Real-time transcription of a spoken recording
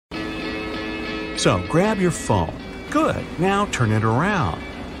So grab your phone. Good, now turn it around.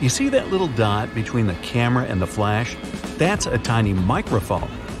 You see that little dot between the camera and the flash? That's a tiny microphone.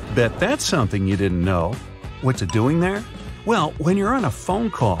 Bet that's something you didn't know. What's it doing there? Well, when you're on a phone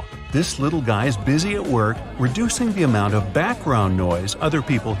call, this little guy is busy at work reducing the amount of background noise other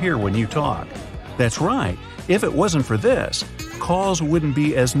people hear when you talk. That's right, if it wasn't for this, calls wouldn't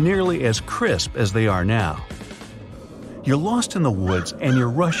be as nearly as crisp as they are now. You're lost in the woods and you're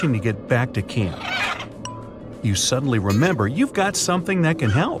rushing to get back to camp. You suddenly remember you've got something that can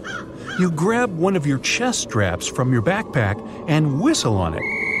help. You grab one of your chest straps from your backpack and whistle on it.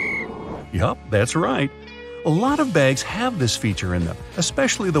 Yup, that's right. A lot of bags have this feature in them,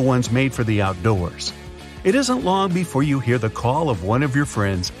 especially the ones made for the outdoors. It isn't long before you hear the call of one of your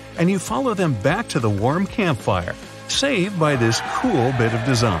friends and you follow them back to the warm campfire, saved by this cool bit of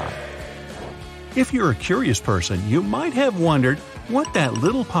design. If you're a curious person, you might have wondered what that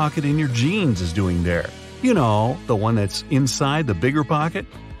little pocket in your jeans is doing there. You know, the one that's inside the bigger pocket?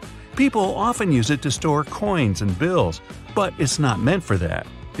 People often use it to store coins and bills, but it's not meant for that.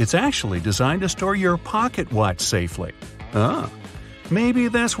 It's actually designed to store your pocket watch safely. Maybe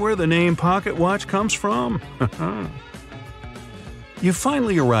that's where the name pocket watch comes from? You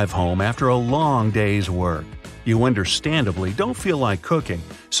finally arrive home after a long day's work. You understandably don't feel like cooking,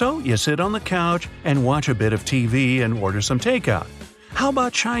 so you sit on the couch and watch a bit of TV and order some takeout. How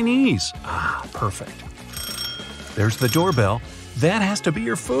about Chinese? Perfect. There's the doorbell. That has to be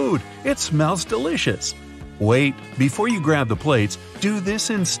your food. It smells delicious. Wait, before you grab the plates, do this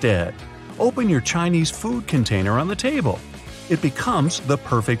instead. Open your Chinese food container on the table. It becomes the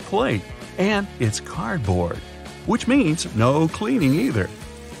perfect plate, and it's cardboard, which means no cleaning either.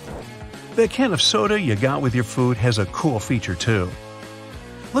 The can of soda you got with your food has a cool feature too.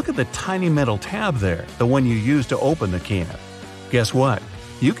 Look at the tiny metal tab there, the one you use to open the can. Guess what?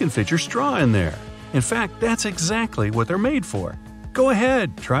 You can fit your straw in there. In fact, that's exactly what they're made for. Go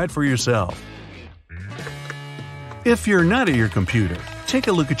ahead, try it for yourself. If you're not at your computer, take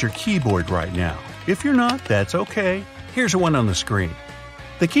a look at your keyboard right now. If you're not, that's okay. Here's one on the screen.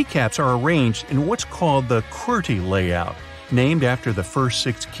 The keycaps are arranged in what's called the QWERTY layout, named after the first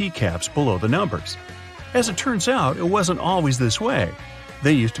 6 keycaps below the numbers. As it turns out, it wasn't always this way.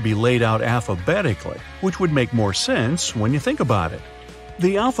 They used to be laid out alphabetically, which would make more sense when you think about it.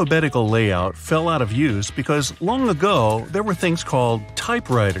 The alphabetical layout fell out of use because long ago there were things called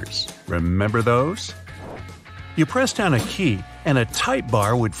typewriters. Remember those? You press down a key and a type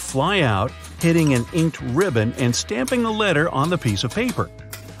bar would fly out, hitting an inked ribbon and stamping a letter on the piece of paper.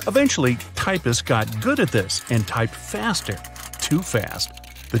 Eventually, typists got good at this and typed faster. Too fast.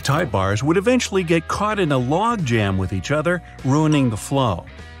 The type bars would eventually get caught in a log jam with each other, ruining the flow.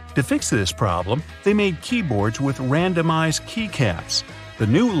 To fix this problem, they made keyboards with randomized keycaps. The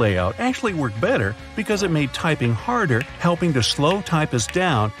new layout actually worked better because it made typing harder, helping to slow typists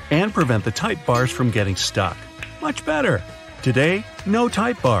down and prevent the type bars from getting stuck. Much better. Today, no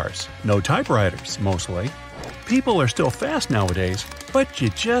type bars, no typewriters, mostly. People are still fast nowadays, but you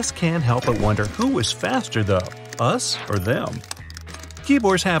just can't help but wonder who was faster though, us or them.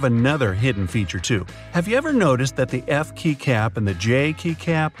 Keyboards have another hidden feature too. Have you ever noticed that the F keycap and the J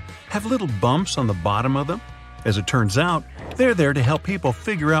keycap have little bumps on the bottom of them? As it turns out, they're there to help people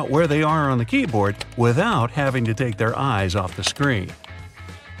figure out where they are on the keyboard without having to take their eyes off the screen.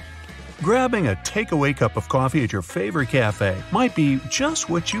 Grabbing a takeaway cup of coffee at your favorite cafe might be just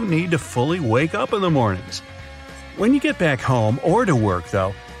what you need to fully wake up in the mornings. When you get back home or to work,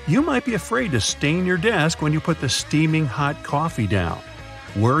 though, you might be afraid to stain your desk when you put the steaming hot coffee down.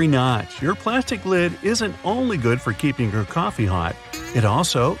 Worry not, your plastic lid isn't only good for keeping your coffee hot, it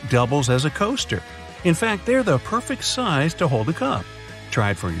also doubles as a coaster. In fact, they're the perfect size to hold a cup.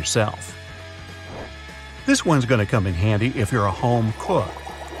 Try it for yourself. This one's going to come in handy if you're a home cook.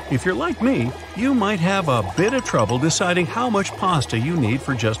 If you're like me, you might have a bit of trouble deciding how much pasta you need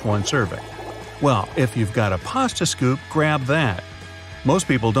for just one serving. Well, if you've got a pasta scoop, grab that. Most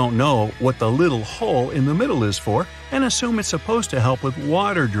people don't know what the little hole in the middle is for and assume it's supposed to help with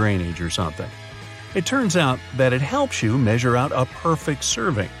water drainage or something. It turns out that it helps you measure out a perfect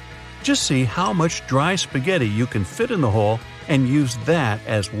serving. Just see how much dry spaghetti you can fit in the hole and use that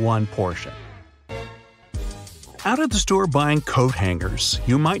as one portion. Out at the store buying coat hangers,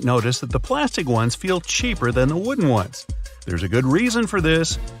 you might notice that the plastic ones feel cheaper than the wooden ones. There's a good reason for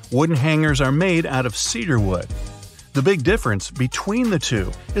this. Wooden hangers are made out of cedar wood. The big difference between the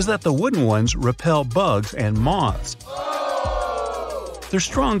two is that the wooden ones repel bugs and moths. They're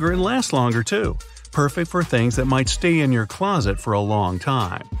stronger and last longer too, perfect for things that might stay in your closet for a long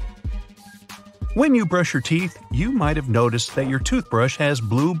time. When you brush your teeth, you might have noticed that your toothbrush has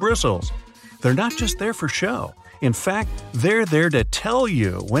blue bristles. They're not just there for show. In fact, they're there to tell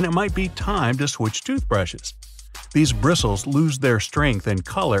you when it might be time to switch toothbrushes. These bristles lose their strength and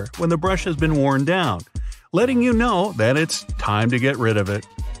color when the brush has been worn down, letting you know that it's time to get rid of it.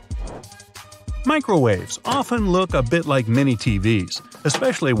 Microwaves often look a bit like mini TVs,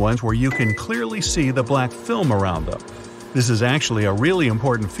 especially ones where you can clearly see the black film around them. This is actually a really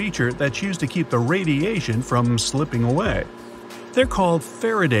important feature that's used to keep the radiation from slipping away. They're called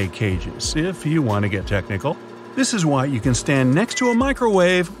Faraday cages, if you want to get technical. This is why you can stand next to a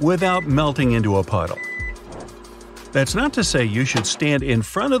microwave without melting into a puddle. That's not to say you should stand in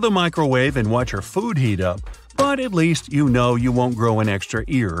front of the microwave and watch your food heat up, but at least you know you won't grow an extra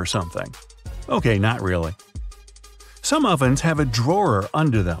ear or something. Okay, not really. Some ovens have a drawer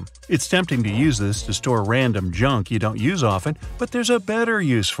under them. It's tempting to use this to store random junk you don't use often, but there's a better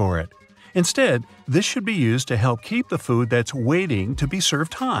use for it. Instead, this should be used to help keep the food that's waiting to be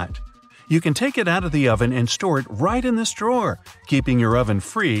served hot. You can take it out of the oven and store it right in this drawer, keeping your oven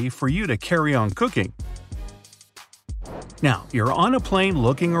free for you to carry on cooking. Now, you're on a plane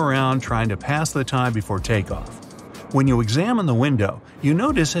looking around trying to pass the time before takeoff. When you examine the window, you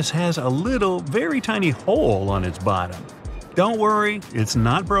notice it has a little, very tiny hole on its bottom. Don't worry, it's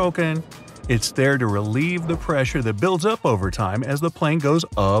not broken. It's there to relieve the pressure that builds up over time as the plane goes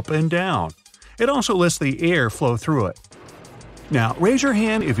up and down. It also lets the air flow through it. Now, raise your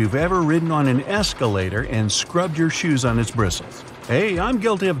hand if you've ever ridden on an escalator and scrubbed your shoes on its bristles. Hey, I'm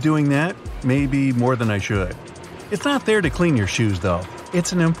guilty of doing that, maybe more than I should. It's not there to clean your shoes, though.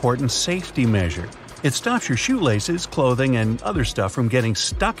 It's an important safety measure. It stops your shoelaces, clothing, and other stuff from getting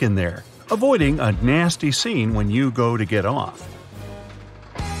stuck in there, avoiding a nasty scene when you go to get off.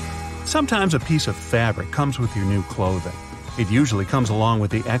 Sometimes a piece of fabric comes with your new clothing. It usually comes along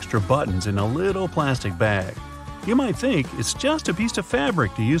with the extra buttons in a little plastic bag. You might think it's just a piece of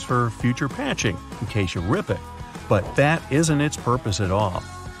fabric to use for future patching, in case you rip it. But that isn't its purpose at all.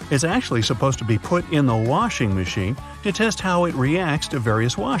 It's actually supposed to be put in the washing machine to test how it reacts to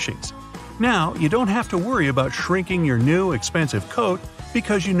various washings. Now, you don't have to worry about shrinking your new expensive coat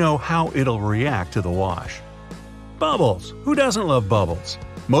because you know how it'll react to the wash. Bubbles! Who doesn't love bubbles?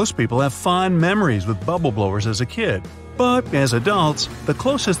 Most people have fond memories with bubble blowers as a kid. But as adults, the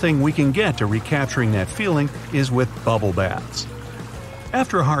closest thing we can get to recapturing that feeling is with bubble baths.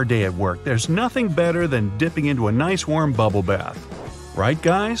 After a hard day at work, there's nothing better than dipping into a nice warm bubble bath. Right,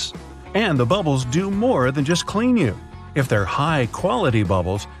 guys? And the bubbles do more than just clean you. If they're high-quality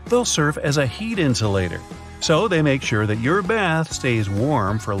bubbles, they'll serve as a heat insulator, so they make sure that your bath stays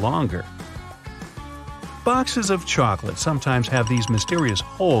warm for longer. Boxes of chocolate sometimes have these mysterious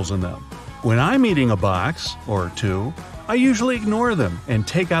holes in them. When I'm eating a box, or two, I usually ignore them and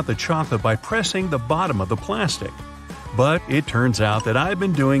take out the chocolate by pressing the bottom of the plastic. But it turns out that I've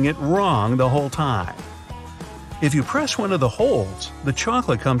been doing it wrong the whole time. If you press one of the holes, the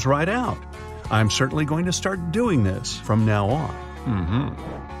chocolate comes right out. I'm certainly going to start doing this from now on.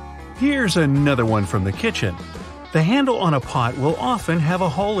 Here's another one from the kitchen. The handle on a pot will often have a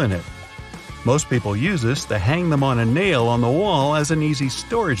hole in it. Most people use this to hang them on a nail on the wall as an easy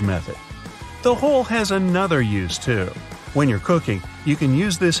storage method. The hole has another use too. When you're cooking, you can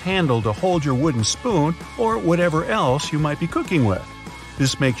use this handle to hold your wooden spoon or whatever else you might be cooking with.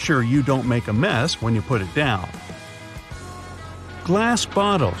 This makes sure you don't make a mess when you put it down. Glass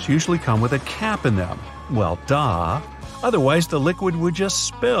bottles usually come with a cap in them. Well, duh. Otherwise, the liquid would just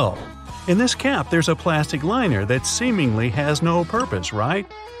spill. In this cap, there's a plastic liner that seemingly has no purpose, right?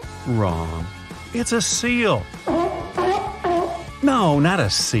 Wrong. It's a seal. No, not a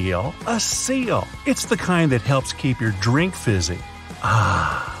seal. A seal. It's the kind that helps keep your drink fizzy.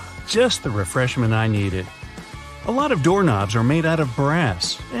 Just the refreshment I needed. A lot of doorknobs are made out of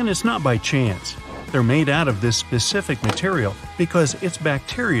brass, and it's not by chance. They're made out of this specific material because it's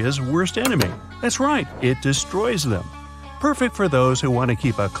bacteria's worst enemy. That's right, it destroys them. Perfect for those who want to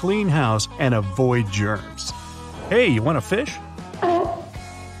keep a clean house and avoid germs. Hey, you want a fish?